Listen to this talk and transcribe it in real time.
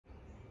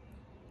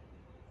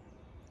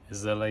This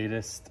is the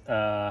latest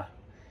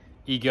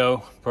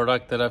Ego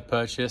product that I've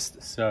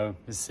purchased. So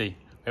let's see,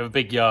 we have a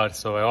big yard,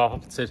 so I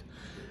opted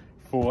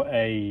for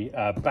a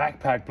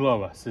backpack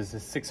blower. So this is a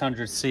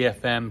 600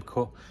 CFM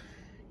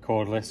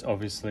cordless,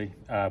 obviously,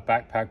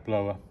 backpack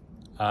blower.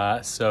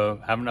 So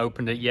haven't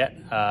opened it yet.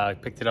 I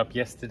picked it up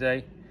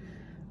yesterday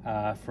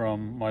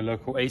from my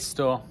local Ace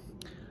store.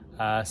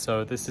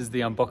 So this is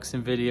the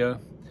unboxing video,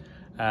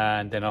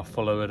 and then I'll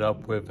follow it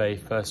up with a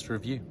first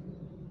review.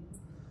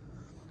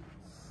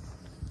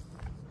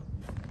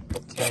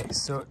 Okay,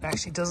 so it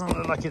actually doesn't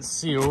look like it's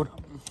sealed.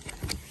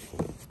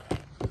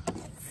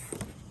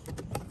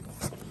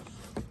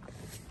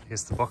 I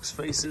guess the box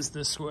faces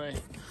this way.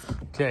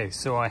 Okay,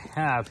 so I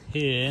have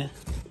here,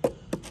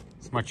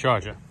 it's my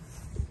charger.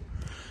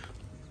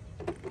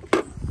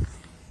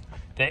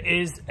 There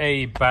is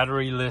a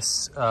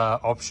batteryless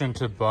option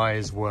to buy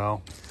as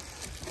well.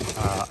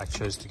 I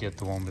chose to get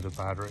the one with the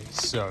battery,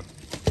 so.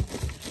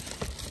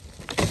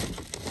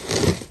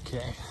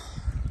 Okay.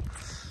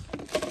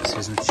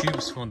 This is some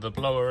tubes for the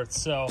blower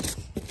itself.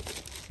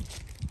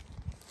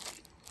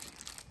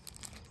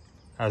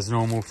 As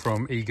normal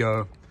from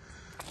Ego,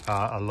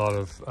 a lot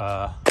of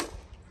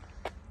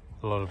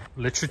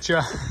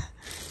literature.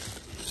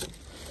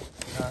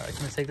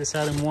 Can I take this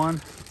out in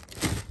one?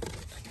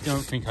 I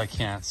don't think I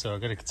can, so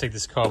I've got to take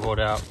this cardboard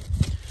out,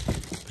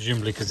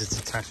 presumably because it's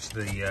attached to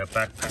the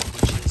backpack,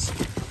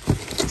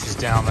 which is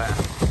down there.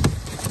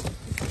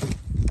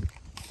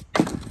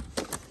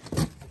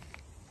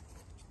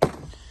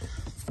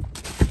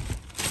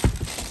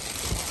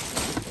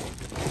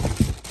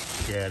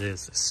 Yeah, it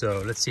is.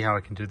 So let's see how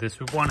I can do this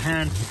with one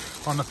hand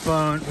on the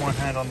phone, one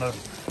hand on the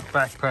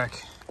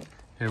backpack.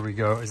 Here we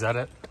go. Is that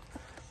it?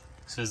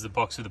 This is the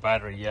box with the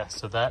battery. Yeah,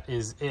 so that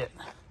is it.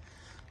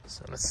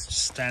 So let's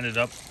just stand it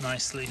up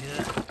nicely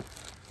here.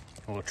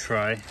 Or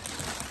try. Take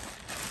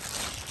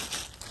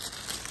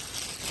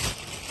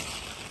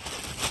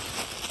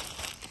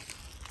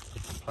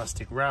the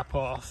plastic wrap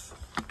off.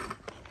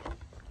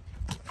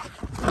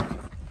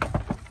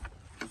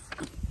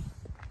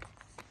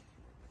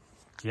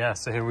 Yeah,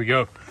 so here we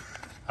go.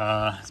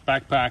 It's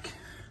backpack,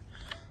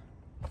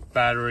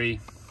 battery,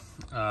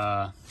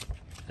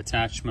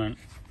 attachment.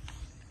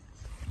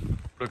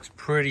 Looks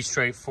pretty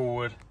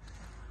straightforward.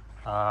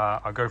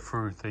 I'll go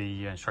through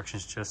the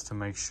instructions just to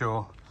make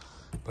sure,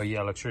 but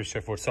yeah, it looks really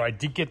straightforward. So I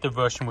did get the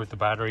version with the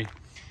battery,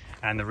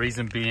 and the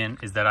reason being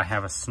is that I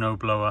have a snow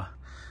blower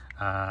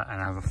and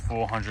I have a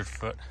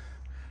 400-foot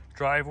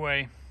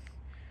driveway,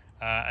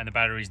 and the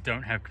batteries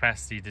don't have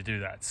capacity to do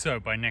that. So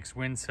by next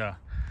winter,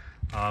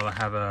 I'll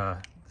have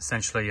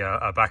essentially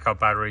a backup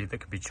battery that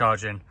could be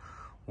charging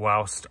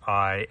whilst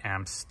I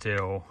am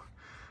still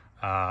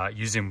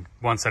using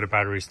one set of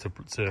batteries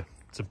to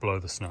blow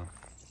the snow.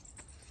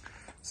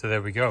 So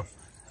there we go.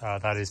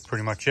 That is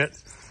pretty much it.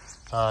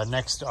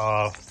 Next,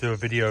 I'll do a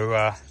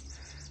video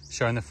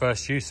showing the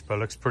first use, but it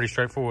looks pretty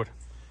straightforward.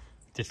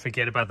 Did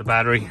forget about the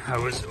battery. I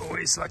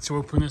always like to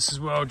open this as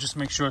well, just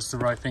make sure it's the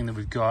right thing that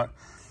we've got.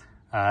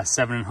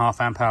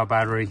 7.5 amp hour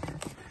battery,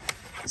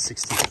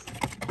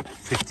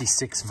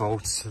 56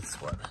 volts. That's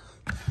what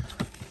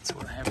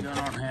I have going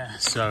on here.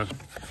 So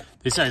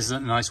this is a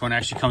nice one. It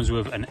actually comes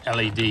with an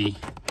LED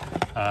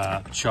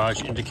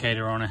charge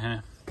indicator on it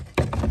here.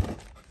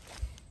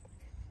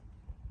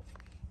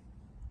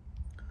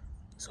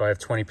 So I have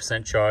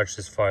 20% charge.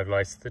 There's 5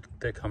 lights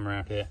that come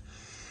around here.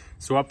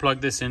 So I'll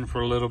plug this in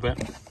for a little bit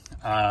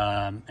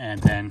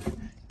and then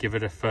give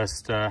it a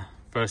first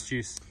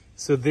use.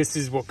 So this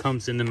is what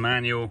comes in the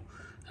manual.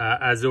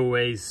 As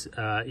always,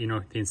 you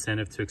know, the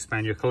incentive to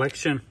expand your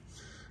collection,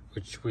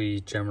 which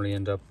we generally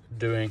end up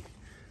doing.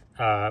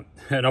 An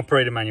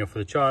operator manual for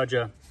the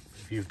charger.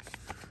 If you've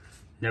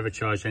never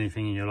charged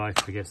anything in your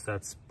life, I guess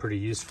that's pretty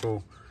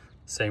useful.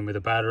 Same with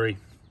the battery,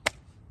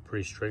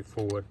 pretty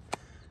straightforward.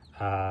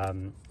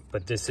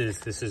 But this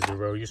is a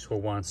real useful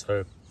one.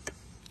 So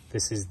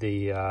this is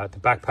the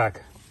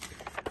backpack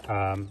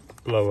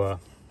blower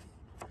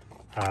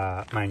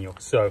manual.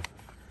 So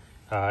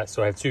I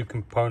have 2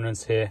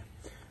 components here,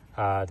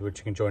 which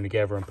you can join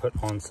together and put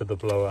onto the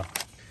blower.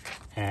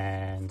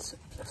 And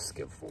let's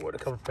skip forward a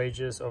couple of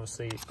pages.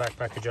 Obviously,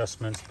 backpack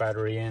adjustments,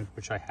 battery in,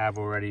 which I have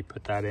already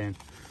put that in.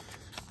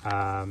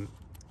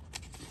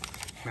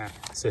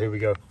 So here we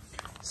go.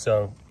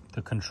 So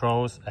the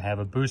controls, I have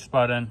a boost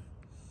button,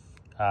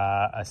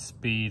 a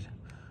speed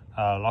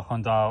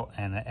lock-on dial,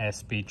 and an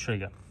airspeed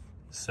trigger.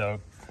 So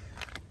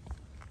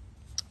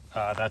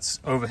that's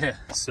over here.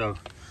 So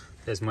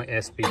there's my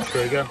airspeed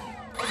trigger.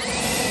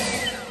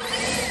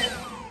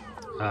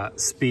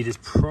 Speed is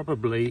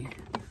probably,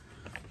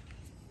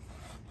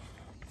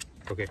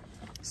 okay,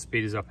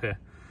 speed is up here.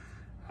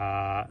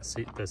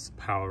 See, there's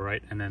power,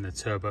 right? And then the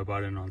turbo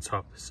button on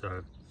top.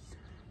 So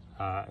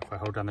if I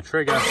hold down the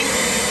trigger,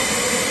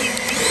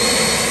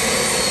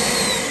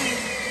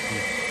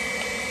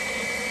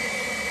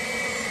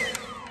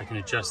 I can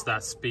adjust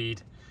that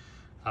speed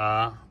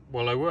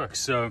while I work.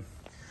 So I'm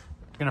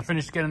gonna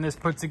finish getting this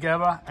put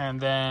together, and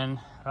then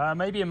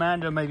maybe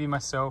Amanda, maybe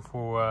myself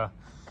will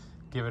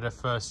give it a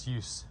first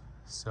use.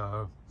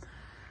 So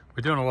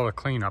we're doing a lot of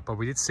cleanup, but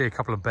we did see a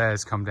couple of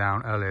bears come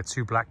down earlier.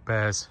 2 black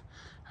bears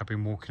have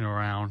been walking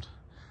around.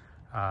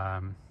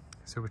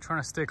 So we're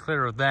trying to stay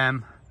clear of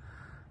them,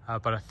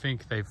 but I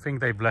think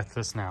they've left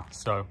us now.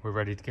 So we're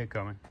ready to get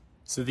going.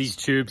 So these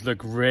tubes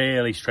look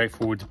really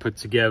straightforward to put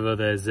together.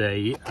 There's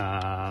a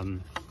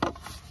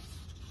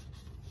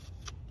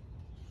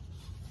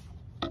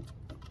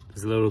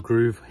little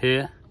groove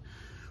here,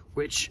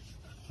 which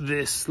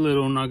this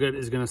little nugget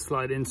is going to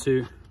slide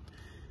into,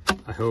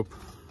 I hope,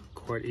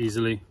 quite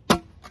easily.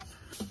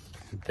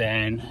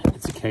 Then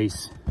it's a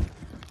case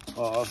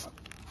of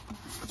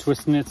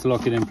twisting it to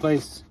lock it in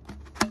place.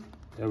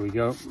 There we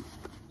go.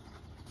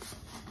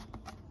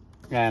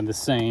 And the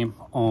same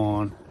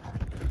on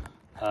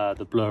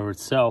the blower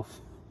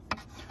itself.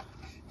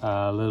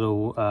 A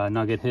little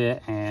nugget here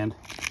and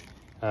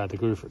the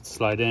groove for it to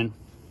slide in.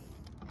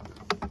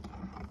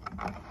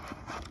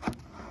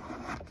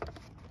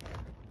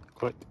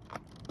 Click,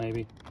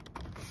 maybe.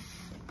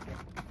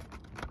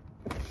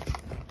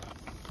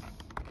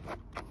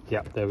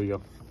 Yeah, there we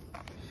go.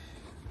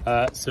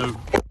 So,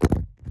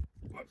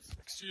 whoops,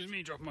 excuse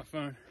me, dropping my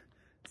phone.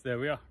 So there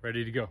we are,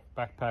 ready to go.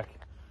 Backpack,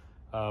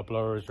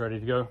 blower is ready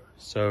to go.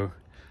 So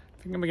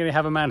I think I'm gonna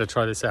have Amanda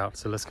try this out.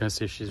 So let's go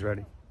see if she's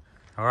ready.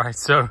 All right,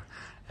 so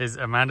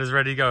Amanda's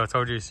ready to go. I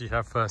told you she'd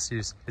have first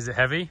use. Is it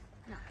heavy?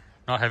 No.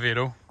 Not heavy at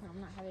all? No,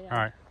 I'm not heavy at all.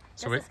 All right.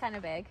 So this is kind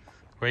of big.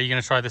 Where are you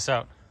gonna try this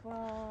out?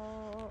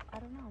 Well, I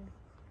don't know.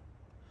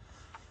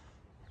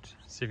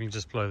 See if you can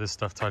just blow this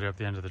stuff, tidy up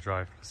the end of the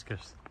drive. Let's go.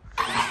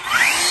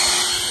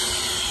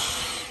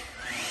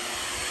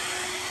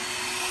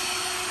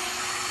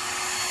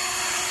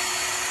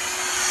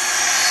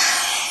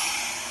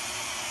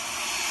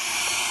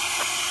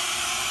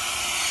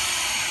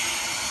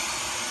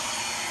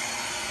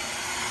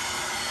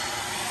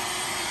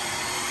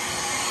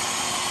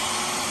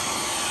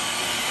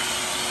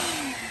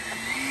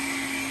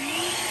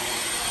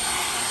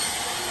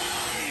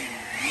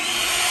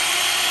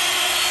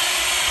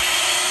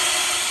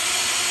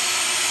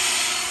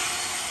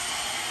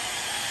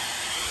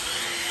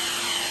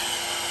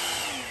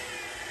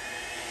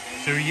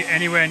 So are you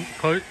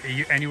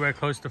anywhere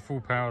close to full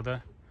power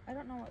there? I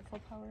don't know what full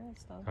power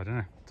is though. I don't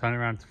know. Turn it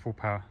around to full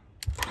power.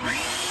 So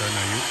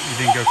no, you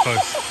didn't go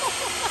close.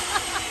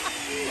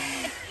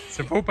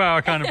 So full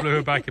power kind of blew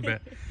her back a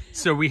bit.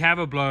 So we have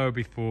a blower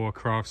before,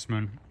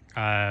 Craftsman.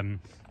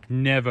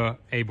 Never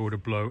able to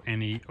blow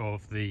any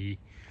of the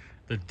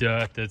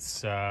dirt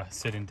that's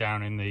sitting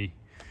down in the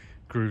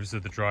grooves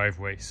of the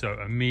driveway.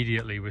 So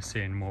immediately we're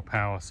seeing more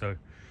power. So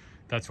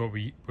that's what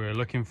we're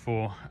looking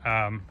for.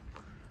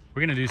 We're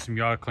going to do some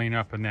yard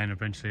cleanup, and then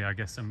eventually I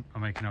guess I'll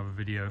make another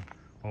video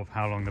of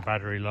how long the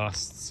battery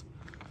lasts.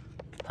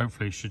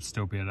 Hopefully it should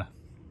still be at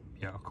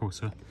of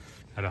course, at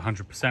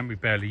 100%. We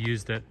barely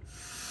used it.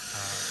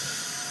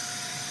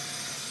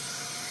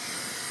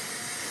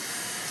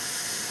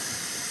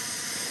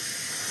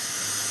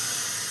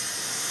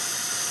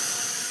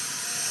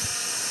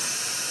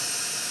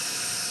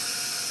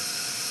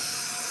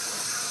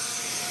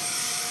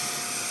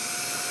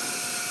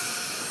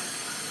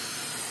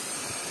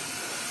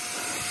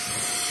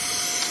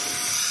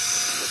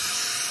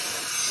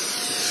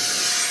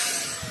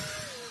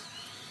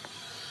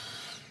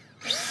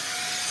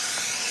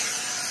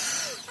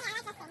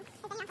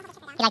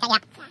 You like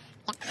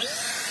that? Yeah.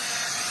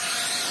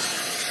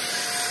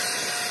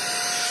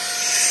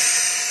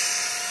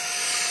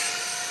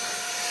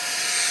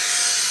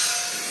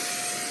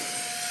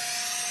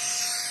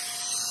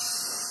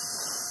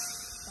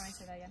 Want to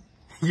say that again?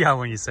 Yeah,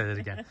 when you say that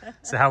again.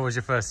 So how was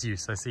your first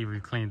use? I see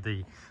we've cleaned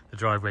the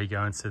driveway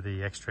going to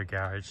the extra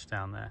garage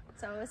down there.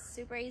 So it was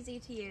super easy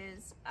to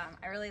use.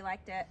 I really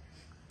liked it.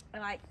 I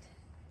liked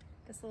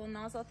this little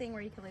nozzle thing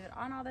where you can leave it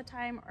on all the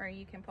time, or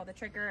you can pull the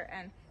trigger,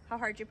 and how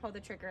hard you pull the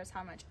trigger is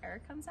how much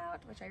air comes out,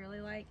 which I really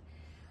like.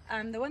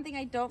 The one thing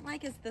I don't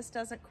like is this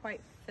doesn't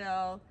quite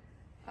fill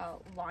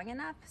long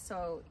enough,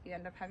 so you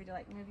end up having to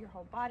like move your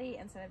whole body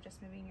instead of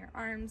just moving your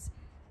arms.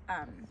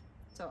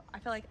 So I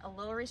feel like a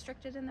little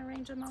restricted in the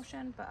range of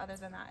motion, but other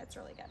than that, it's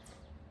really good.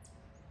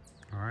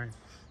 All right.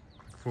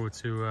 Look forward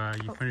to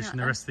you finishing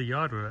the rest of the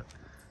yard with it.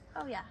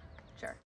 Oh yeah, sure.